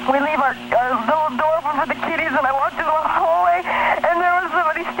 We leave our little door open for the kitties, and I walked into the hallway, and there was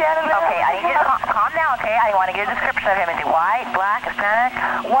somebody standing there. Okay, I need you to calm down, okay? I want to get a description of him. Is he white, black, Hispanic?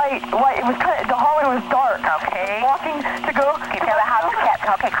 White. It was the hallway was dark. Okay. Walking to go. Can you tell me how he kept?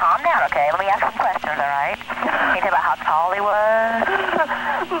 Okay, calm down, okay? Let me ask some questions, all right? Can you tell me how tall he was?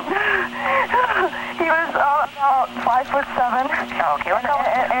 He was about 5'7". Okay, what's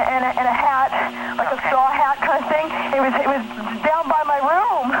and a hat, like a straw hat kind of thing. It was down by my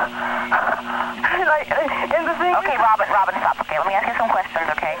room. And the thing. Okay, Robin, stop. Okay, let me ask you some questions,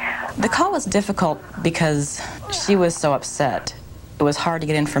 okay? The call was difficult because she was so upset. It was hard to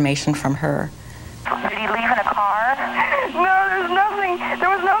get information from her. Did he leave in a car? No, there's nothing.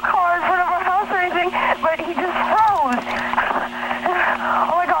 There was no car in front of our house or anything, but he just froze.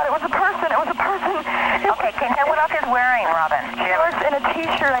 Oh my God, it was a person. It was a person. Okay, can you tell what else he's wearing, Robin? He was in a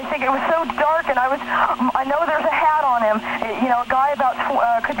T-shirt. I think it was so dark, and I know there's a hat on him. You know, a guy about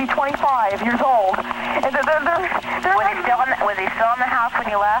could be 25 years old. And Was he still in the house when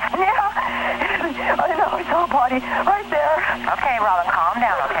you left? Yeah. I know. I saw a body right there. Okay, Robin, calm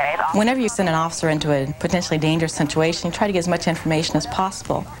down. Okay. Whenever you send an officer into a potentially dangerous situation, you try to get as much information as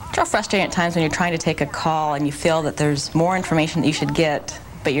possible. It's real frustrating at times when you're trying to take a call and you feel that there's more information that you should get,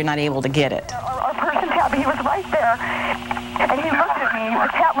 but you're not able to get it. Our person cat, he was right there, and he looked at me. The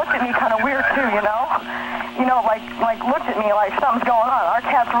cat looked at me kind of weird too, you know. You know, like looked at me like something's going on. Our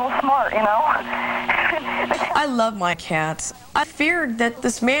cat's real smart, you know. I love my cats. I feared that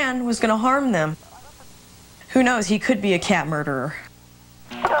this man was going to harm them. Who knows? He could be a cat murderer.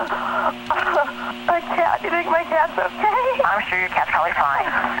 My cat? You think my cat's okay? I'm sure your cat's probably fine.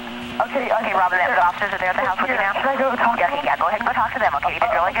 Okay, Robin, the officers are there at the house with you now? Should I go talk to them? Yeah, go ahead and go talk to them, okay? You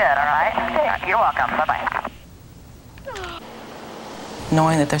did really good, all right? Okay. You're welcome. Bye-bye.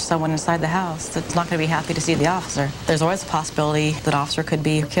 Knowing that there's someone inside the house that's not going to be happy to see the officer. There's always a possibility that officer could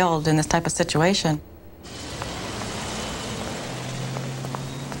be killed in this type of situation.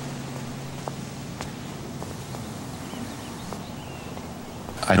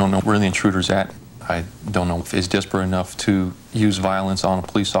 I don't know where the intruder's at. I don't know if he's desperate enough to use violence on a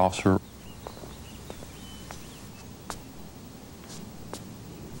police officer.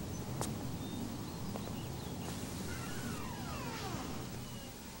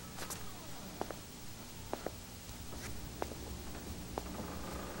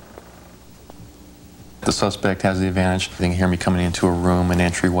 The suspect has the advantage. They can hear me coming into a room, an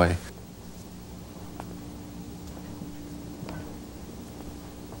entryway.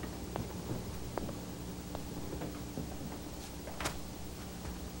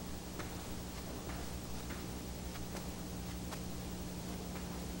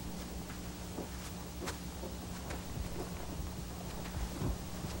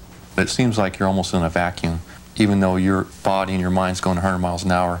 It seems like you're almost in a vacuum. Even though your body and your mind's going 100 miles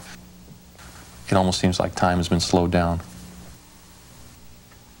an hour, it almost seems like time has been slowed down.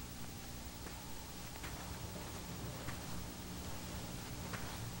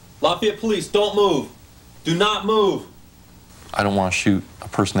 Lafayette Police, don't move. Do not move. I don't want to shoot a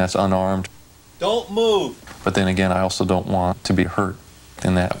person that's unarmed. Don't move. But then again, I also don't want to be hurt.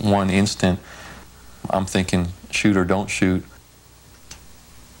 In that one instant, I'm thinking, shoot or don't shoot.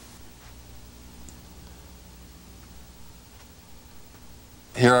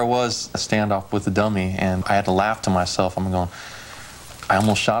 Here I was, a standoff with a dummy, and I had to laugh to myself. I'm going, I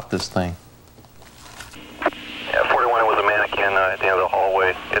almost shot this thing. Yeah, 41 was a mannequin at the end of the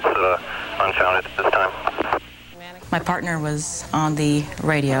hallway. It's unfounded at this time. My partner was on the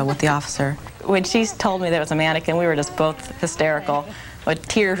radio with the officer. When she told me there was a mannequin, we were just both hysterical, with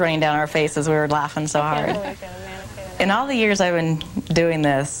tears running down our faces. We were laughing so hard. In all the years I've been doing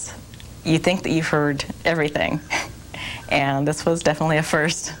this, you think that you've heard everything. And this was definitely a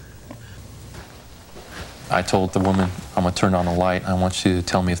first. I told the woman, I'm going to turn on the light. I want you to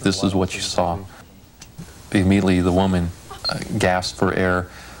tell me if this is what you saw. Immediately, the woman gasped for air.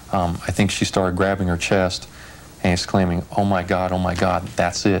 I think she started grabbing her chest and exclaiming, oh my God,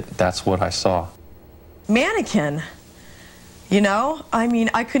 that's it. That's what I saw. Mannequin. You know, I mean,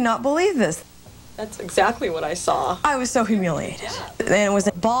 I could not believe this. That's exactly what I saw. I was so humiliated. And it was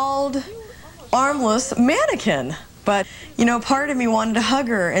a bald, armless mannequin. But, you know, part of me wanted to hug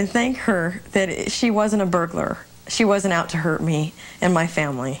her and thank her that she wasn't a burglar. She wasn't out to hurt me and my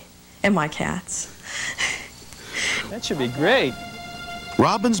family and my cats. That should be great.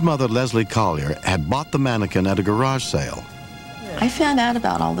 Robin's mother, Leslie Collier, had bought the mannequin at a garage sale. I found out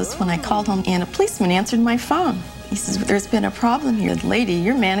about all this when I called home and a policeman answered my phone. He says, there's been a problem here. Lady,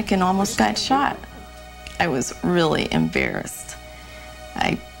 your mannequin almost got shot. I was really embarrassed.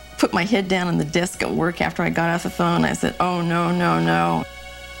 I put my head down on the desk at work after I got off the phone. I said, oh, no, no, no.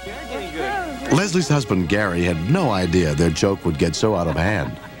 Leslie's husband, Gary, had no idea their joke would get so out of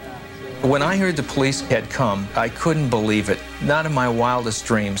hand. When I heard the police had come, I couldn't believe it. Not in my wildest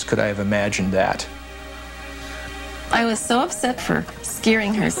dreams could I have imagined that. I was so upset for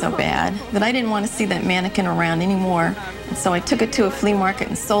scaring her so bad that I didn't want to see that mannequin around anymore. And so I took it to a flea market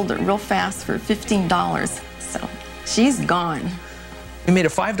and sold it real fast for $15. So she's gone. We made a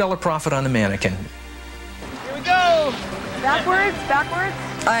 $5 profit on the mannequin. Here we go. Backwards, backwards.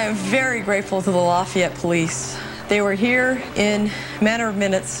 I am very grateful to the Lafayette Police. They were here in a matter of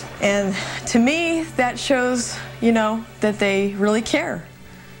minutes, and to me, that shows, you know, that they really care.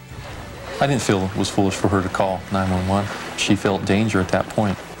 I didn't feel it was foolish for her to call 911. She felt danger at that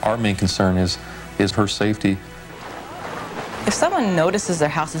point. Our main concern is her safety. If someone notices their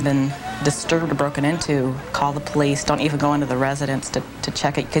house has been disturbed or broken into, call the police. Don't even go into the residence to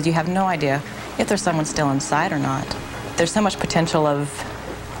check it, because you have no idea if there's someone still inside or not. There's so much potential of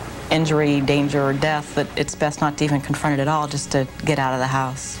injury, danger, or death that it's best not to even confront it at all, just to get out of the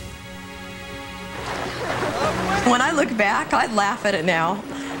house. When I look back, I laugh at it now,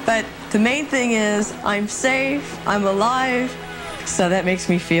 but the main thing is I'm safe, I'm alive, so that makes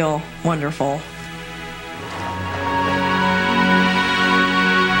me feel wonderful.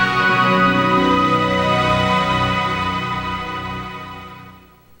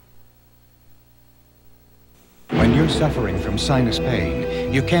 When you're suffering from sinus pain,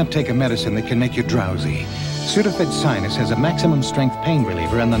 you can't take a medicine that can make you drowsy. Sudafed Sinus has a maximum strength pain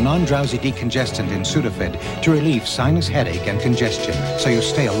reliever and the non-drowsy decongestant in Sudafed to relieve sinus headache and congestion, so you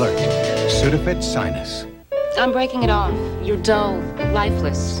stay alert. Sudafed Sinus. I'm breaking it off. You're dull,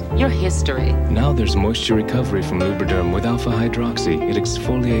 lifeless. You're history. Now there's moisture recovery from Lubriderm with alpha hydroxy. It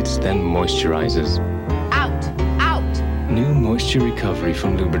exfoliates, then moisturizes. Out! Out! New moisture recovery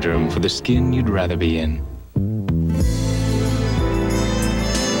from Lubriderm for the skin you'd rather be in.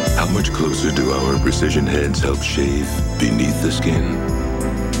 How much closer do our precision heads help shave beneath the skin?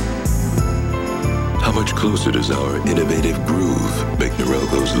 How much closer does our innovative groove make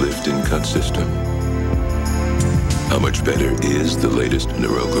Norelco's lift and cut system? How much better is the latest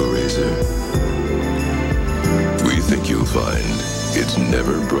Norelco razor? We think you'll find it's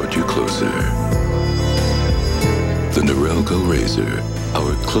never brought you closer. The Norelco razor,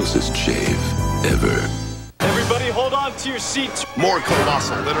 our closest shave ever. Everybody hold on to your seats. More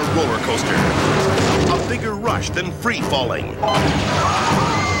colossal than a roller coaster. A bigger rush than free falling. The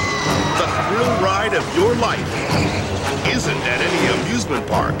thrill ride of your life isn't at any amusement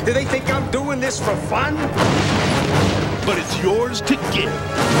park. Do they think I'm doing this for fun? But it's yours to give.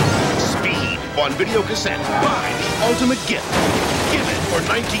 Speed on video cassette. Buy the ultimate gift. Give it for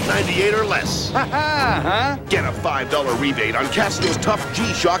 $19.98 or less. Get a $5 rebate on Casio's tough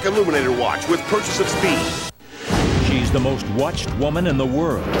G-Shock Illuminator watch with purchase of Speed. She's the most watched woman in the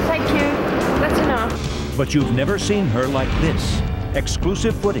world. Thank you. That's enough. But you've never seen her like this.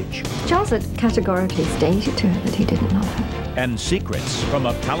 Exclusive footage. Charles had categorically stated to her that he didn't love her. And secrets from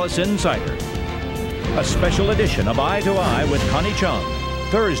a palace insider. A special edition of Eye to Eye with Connie Chung.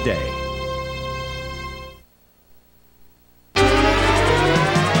 Thursday.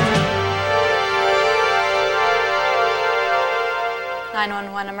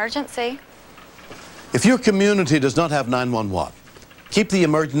 Emergency. If your community does not have 911, keep the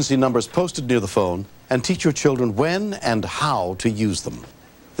emergency numbers posted near the phone and teach your children when and how to use them.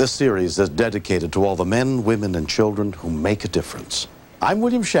 This series is dedicated to all the men, women, and children who make a difference. I'm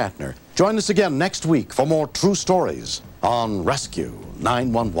William Shatner. Join us again next week for more true stories on Rescue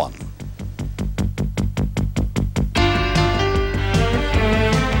 911.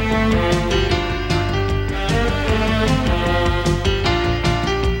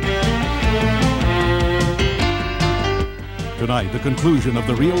 Tonight, the conclusion of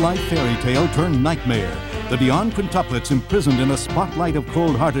the real-life fairy tale turned nightmare. The beyond quintuplets imprisoned in a spotlight of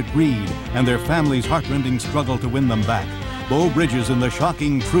cold-hearted greed and their family's heartrending struggle to win them back. Beau Bridges in the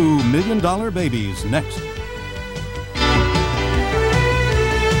shocking, true $1 Million Babies, next